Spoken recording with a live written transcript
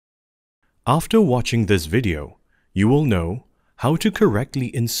After watching this video, you will know how to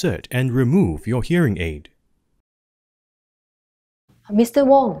correctly insert and remove your hearing aid. Mr.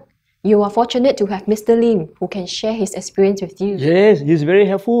 Wong, you are fortunate to have Mr. Lim who can share his experience with you. Yes, he's very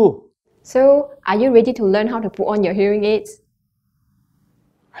helpful. So, are you ready to learn how to put on your hearing aids?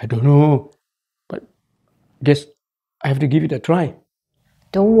 I don't know, but guess I have to give it a try.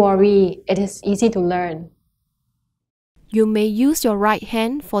 Don't worry, it is easy to learn. You may use your right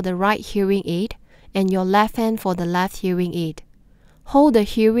hand for the right hearing aid and your left hand for the left hearing aid. Hold the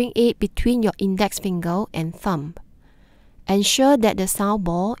hearing aid between your index finger and thumb. Ensure that the sound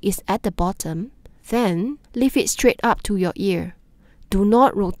ball is at the bottom, then lift it straight up to your ear. Do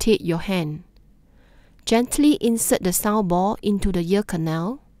not rotate your hand. Gently insert the sound ball into the ear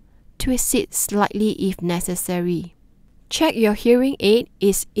canal. Twist it slightly if necessary. Check your hearing aid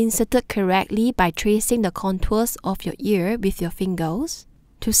is inserted correctly by tracing the contours of your ear with your fingers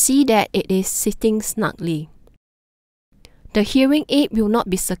to see that it is sitting snugly. The hearing aid will not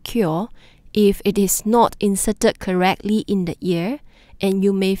be secure if it is not inserted correctly in the ear, and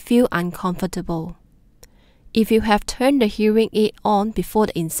you may feel uncomfortable. If you have turned the hearing aid on before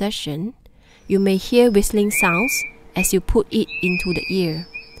the insertion, you may hear whistling sounds as you put it into the ear.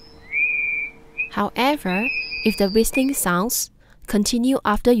 However, if the whistling sounds continue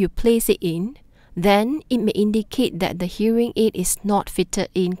after you place it in, then it may indicate that the hearing aid is not fitted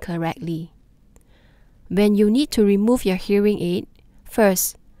in correctly. When you need to remove your hearing aid,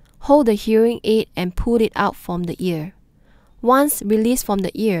 first, hold the hearing aid and pull it out from the ear. Once released from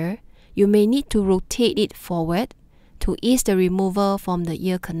the ear, you may need to rotate it forward to ease the removal from the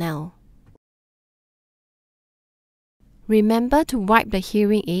ear canal. Remember to wipe the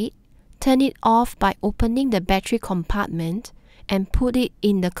hearing aid. Turn it off by opening the battery compartment and put it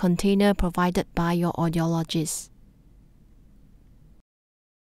in the container provided by your audiologist.